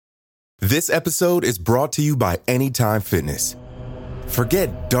This episode is brought to you by Anytime Fitness.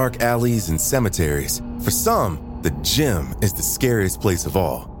 Forget dark alleys and cemeteries. For some, the gym is the scariest place of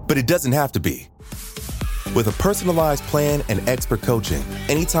all, but it doesn't have to be. With a personalized plan and expert coaching,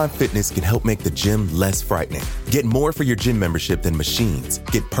 Anytime Fitness can help make the gym less frightening. Get more for your gym membership than machines.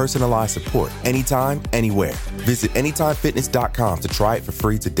 Get personalized support anytime, anywhere. Visit AnytimeFitness.com to try it for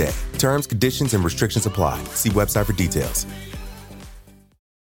free today. Terms, conditions, and restrictions apply. See website for details.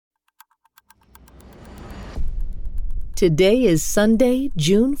 Today is Sunday,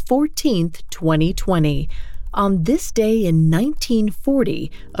 June 14th, 2020. On this day in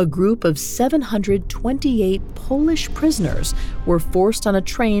 1940, a group of 728 Polish prisoners were forced on a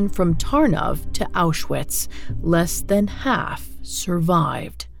train from Tarnów to Auschwitz. Less than half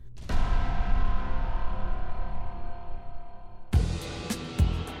survived.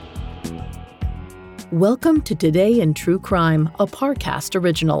 Welcome to Today in True Crime, a Parcast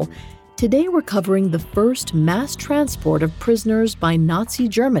original. Today we're covering the first mass transport of prisoners by Nazi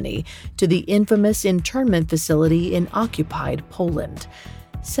Germany to the infamous internment facility in occupied Poland.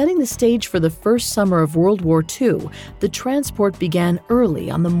 Setting the stage for the first summer of World War II, the transport began early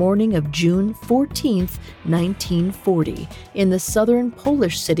on the morning of June 14, 1940, in the southern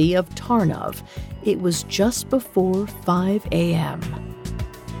Polish city of Tarnów. It was just before 5 a.m.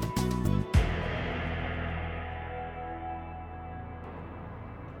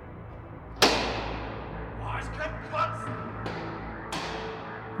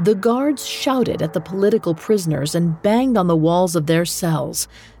 The guards shouted at the political prisoners and banged on the walls of their cells.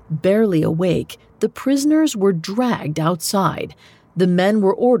 Barely awake, the prisoners were dragged outside. The men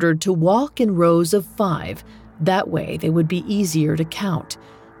were ordered to walk in rows of 5. That way they would be easier to count.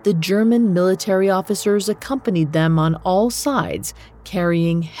 The German military officers accompanied them on all sides,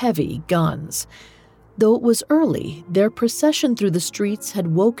 carrying heavy guns. Though it was early, their procession through the streets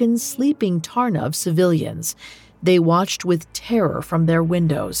had woken sleeping Tarnów civilians. They watched with terror from their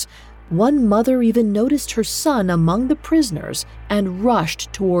windows. One mother even noticed her son among the prisoners and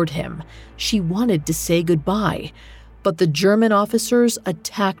rushed toward him. She wanted to say goodbye. But the German officers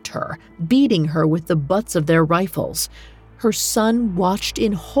attacked her, beating her with the butts of their rifles. Her son watched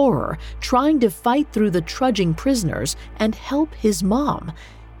in horror, trying to fight through the trudging prisoners and help his mom.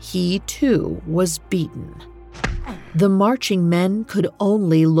 He, too, was beaten. The marching men could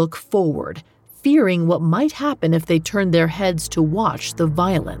only look forward, fearing what might happen if they turned their heads to watch the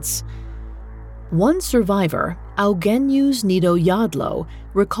violence. One survivor, Eugeniusz Niedoyadlo,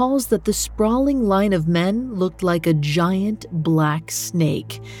 recalls that the sprawling line of men looked like a giant black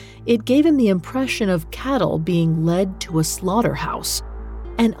snake. It gave him the impression of cattle being led to a slaughterhouse.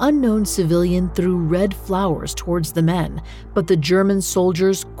 An unknown civilian threw red flowers towards the men, but the German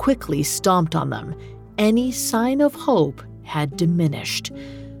soldiers quickly stomped on them. Any sign of hope had diminished.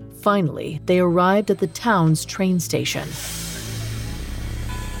 Finally, they arrived at the town's train station.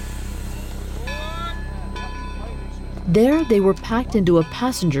 There, they were packed into a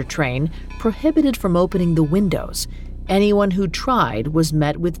passenger train, prohibited from opening the windows. Anyone who tried was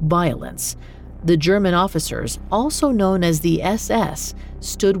met with violence. The German officers, also known as the SS,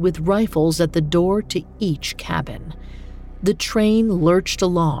 stood with rifles at the door to each cabin. The train lurched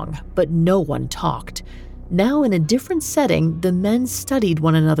along, but no one talked. Now in a different setting, the men studied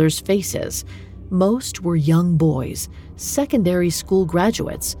one another's faces. Most were young boys, secondary school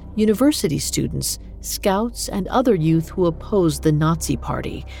graduates, university students, scouts, and other youth who opposed the Nazi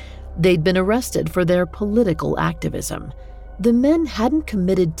Party. They'd been arrested for their political activism. The men hadn't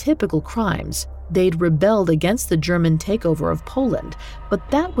committed typical crimes. They'd rebelled against the German takeover of Poland, but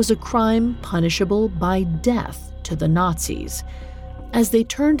that was a crime punishable by death to the Nazis. As they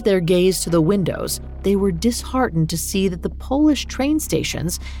turned their gaze to the windows, they were disheartened to see that the Polish train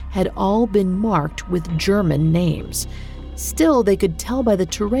stations had all been marked with German names. Still, they could tell by the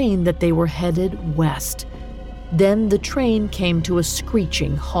terrain that they were headed west. Then the train came to a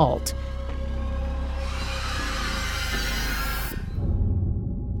screeching halt.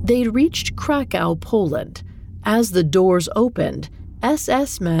 They'd reached Krakow, Poland. As the doors opened,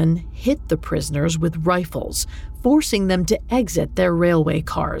 SS men hit the prisoners with rifles, forcing them to exit their railway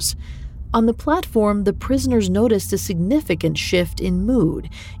cars. On the platform, the prisoners noticed a significant shift in mood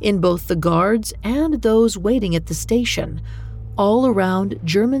in both the guards and those waiting at the station. All around,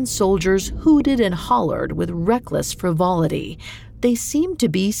 German soldiers hooted and hollered with reckless frivolity. They seemed to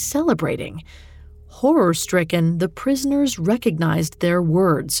be celebrating. Horror-stricken, the prisoners recognized their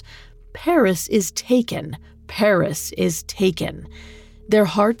words. "Paris is taken. Paris is taken." Their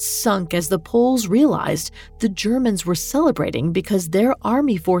hearts sunk as the Poles realized the Germans were celebrating because their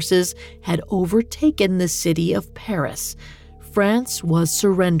army forces had overtaken the city of Paris. France was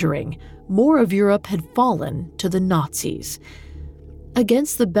surrendering. More of Europe had fallen to the Nazis.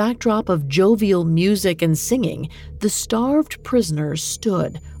 Against the backdrop of jovial music and singing, the starved prisoners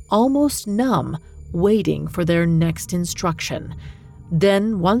stood, almost numb, waiting for their next instruction.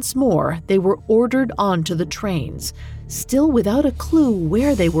 Then, once more, they were ordered onto the trains, still without a clue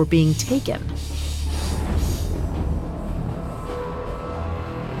where they were being taken.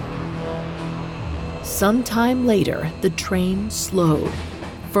 Sometime later, the train slowed.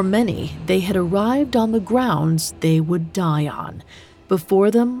 For many, they had arrived on the grounds they would die on.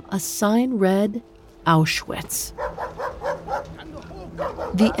 Before them, a sign read, Auschwitz.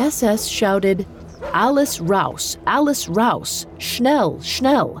 The SS shouted, Alles raus, schnell,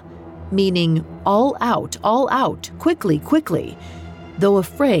 schnell, meaning all out, quickly, quickly. Though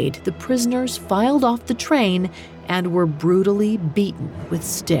afraid, the prisoners filed off the train and were brutally beaten with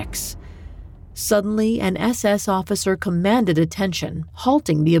sticks. Suddenly, an SS officer commanded attention,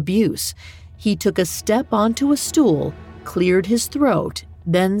 halting the abuse. He took a step onto a stool, cleared his throat,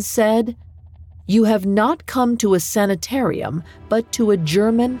 then said, You have not come to a sanitarium, but to a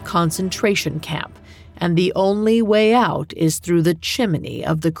German concentration camp, and the only way out is through the chimney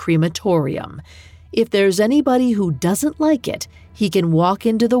of the crematorium. If there's anybody who doesn't like it, he can walk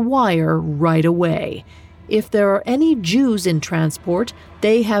into the wire right away. If there are any Jews in transport,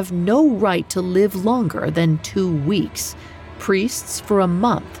 they have no right to live longer than 2 weeks, priests for a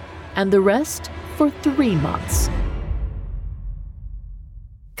month, and the rest for 3 months.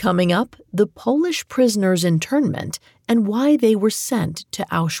 Coming up, the Polish prisoners' internment and why they were sent to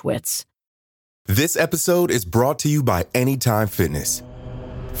Auschwitz. This episode is brought to you by Anytime Fitness.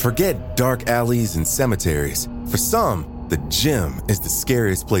 Forget dark alleys and cemeteries. For some, the gym is the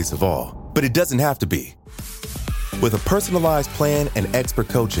scariest place of all, but it doesn't have to be. With a personalized plan and expert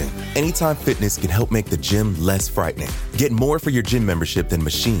coaching, Anytime Fitness can help make the gym less frightening. Get more for your gym membership than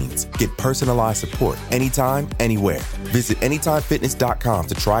machines. Get personalized support anytime, anywhere. Visit AnytimeFitness.com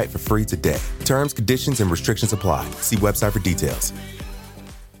to try it for free today. Terms, conditions, and restrictions apply. See website for details.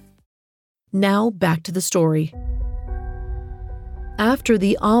 Now back to the story. After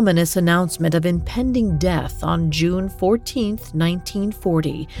the ominous announcement of impending death on June 14,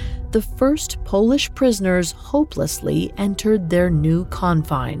 1940, the first Polish prisoners hopelessly entered their new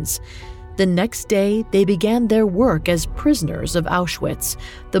confines. The next day, they began their work as prisoners of Auschwitz,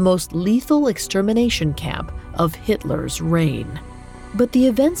 the most lethal extermination camp of Hitler's reign. But the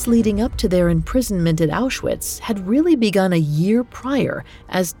events leading up to their imprisonment at Auschwitz had really begun a year prior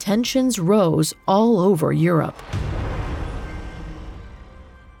as tensions rose all over Europe.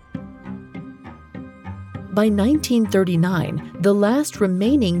 By 1939, the last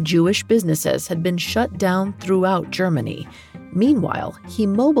remaining Jewish businesses had been shut down throughout Germany. Meanwhile, he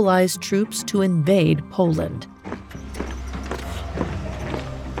mobilized troops to invade Poland.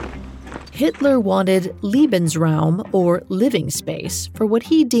 Hitler wanted Lebensraum, or living space, for what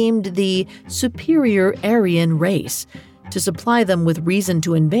he deemed the superior Aryan race. To supply them with reason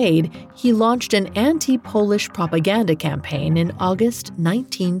to invade, he launched an anti-Polish propaganda campaign in August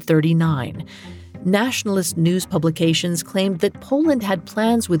 1939. Nationalist news publications claimed that Poland had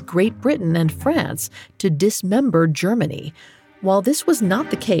plans with Great Britain and France to dismember Germany. While this was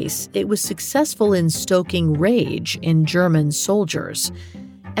not the case, it was successful in stoking rage in German soldiers.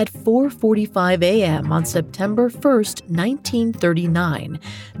 At 4:45 a.m. on September 1, 1939,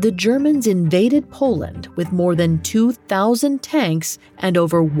 the Germans invaded Poland with more than 2,000 tanks and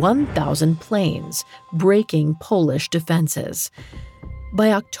over 1,000 planes, breaking Polish defenses.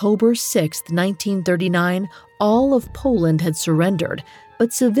 By October 6, 1939, all of Poland had surrendered,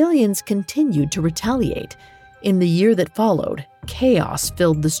 but civilians continued to retaliate. In the year that followed, chaos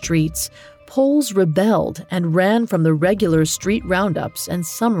filled the streets. Poles rebelled and ran from the regular street roundups and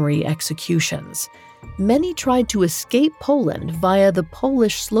summary executions. Many tried to escape Poland via the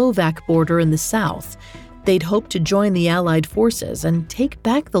Polish-Slovak border in the south. They'd hoped to join the Allied forces and take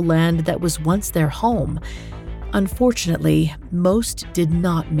back the land that was once their home. Unfortunately, most did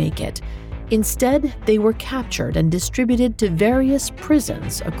not make it. Instead, they were captured and distributed to various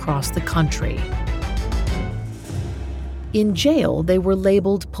prisons across the country. In jail, they were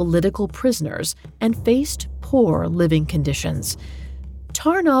labeled political prisoners and faced poor living conditions.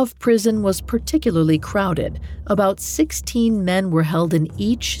 Tarnów prison was particularly crowded. About 16 men were held in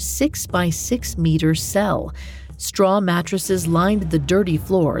each 6-by-6-meter cell. Straw mattresses lined the dirty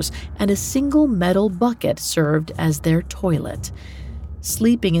floors, and a single metal bucket served as their toilet.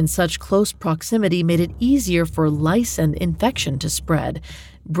 Sleeping in such close proximity made it easier for lice and infection to spread.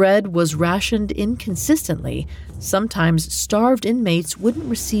 Bread was rationed inconsistently. Sometimes starved inmates wouldn't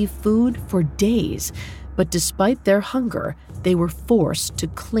receive food for days. but despite their hunger, they were forced to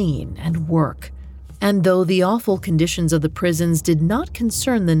clean and work. And though the awful conditions of the prisons did not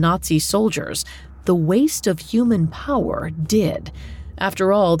concern the Nazi soldiers, the waste of human power did.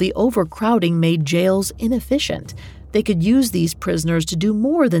 After all, the overcrowding made jails inefficient. They could use these prisoners to do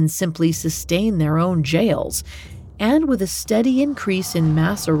more than simply sustain their own jails. And with a steady increase in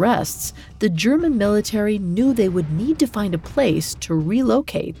mass arrests, the German military knew they would need to find a place to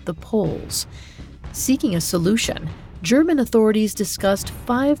relocate the Poles. Seeking a solution, German authorities discussed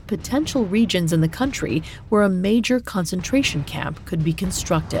 5 potential regions in the country where a major concentration camp could be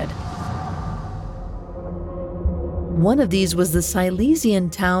constructed. One of these was the Silesian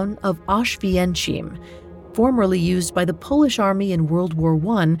town of Auschwitz. Formerly used by the Polish army in World War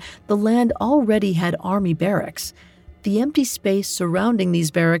I, the land already had army barracks. The empty space surrounding these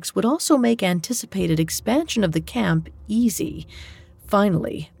barracks would also make anticipated expansion of the camp easy.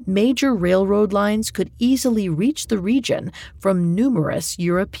 Finally, major railroad lines could easily reach the region from numerous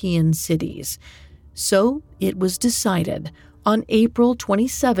European cities. So it was decided. On April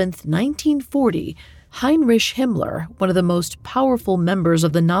 27, 1940, Heinrich Himmler, one of the most powerful members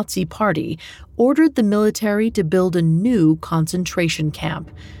of the Nazi Party, ordered the military to build a new concentration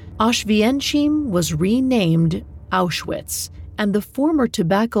camp. Auschwitz was renamed Auschwitz, and the former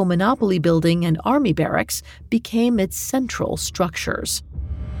tobacco monopoly building and army barracks became its central structures.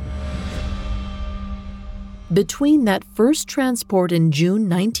 Between that first transport in June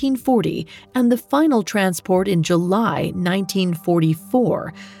 1940 and the final transport in July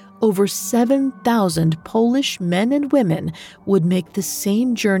 1944, over 7,000 Polish men and women would make the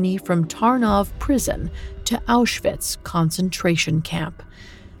same journey from Tarnow prison to Auschwitz concentration camp.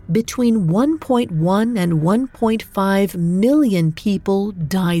 Between 1.1 and 1.5 million people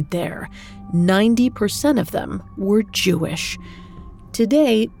died there. 90% of them were Jewish.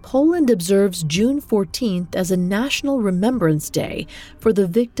 Today, Poland observes June 14th as a National Remembrance Day for the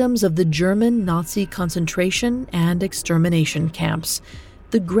victims of the German Nazi concentration and extermination camps.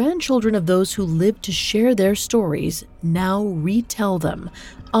 The grandchildren of those who lived to share their stories now retell them,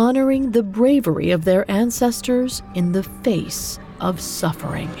 honoring the bravery of their ancestors in the face of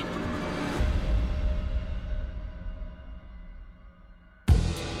suffering.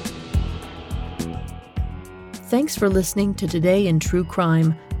 Thanks for listening to Today in True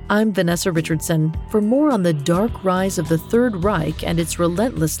Crime. I'm Vanessa Richardson. For more on the dark rise of the Third Reich and its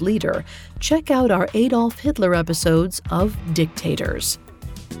relentless leader, check out our Adolf Hitler episodes of Dictators.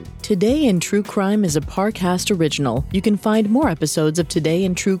 Today in True Crime is a Parcast original. You can find more episodes of Today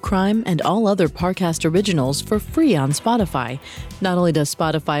in True Crime and all other Parcast originals for free on Spotify. Not only does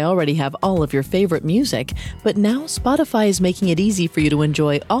Spotify already have all of your favorite music, but now Spotify is making it easy for you to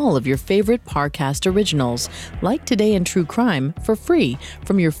enjoy all of your favorite Parcast originals, like Today in True Crime, for free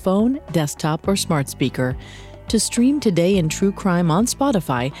from your phone, desktop, or smart speaker. To stream Today in True Crime on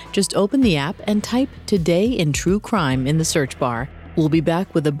Spotify, just open the app and type Today in True Crime in the search bar. We'll be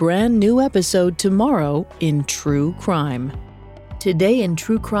back with a brand new episode tomorrow in True Crime. Today in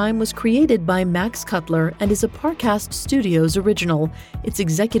True Crime was created by Max Cutler and is a Parcast Studios original. It's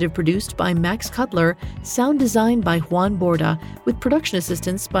executive produced by Max Cutler, sound designed by Juan Borda, with production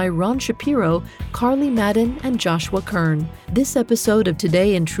assistance by Ron Shapiro, Carly Madden, and Joshua Kern. This episode of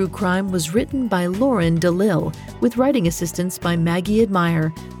Today in True Crime was written by Lauren DeLille, with writing assistance by Maggie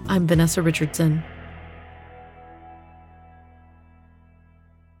Admire. I'm Vanessa Richardson.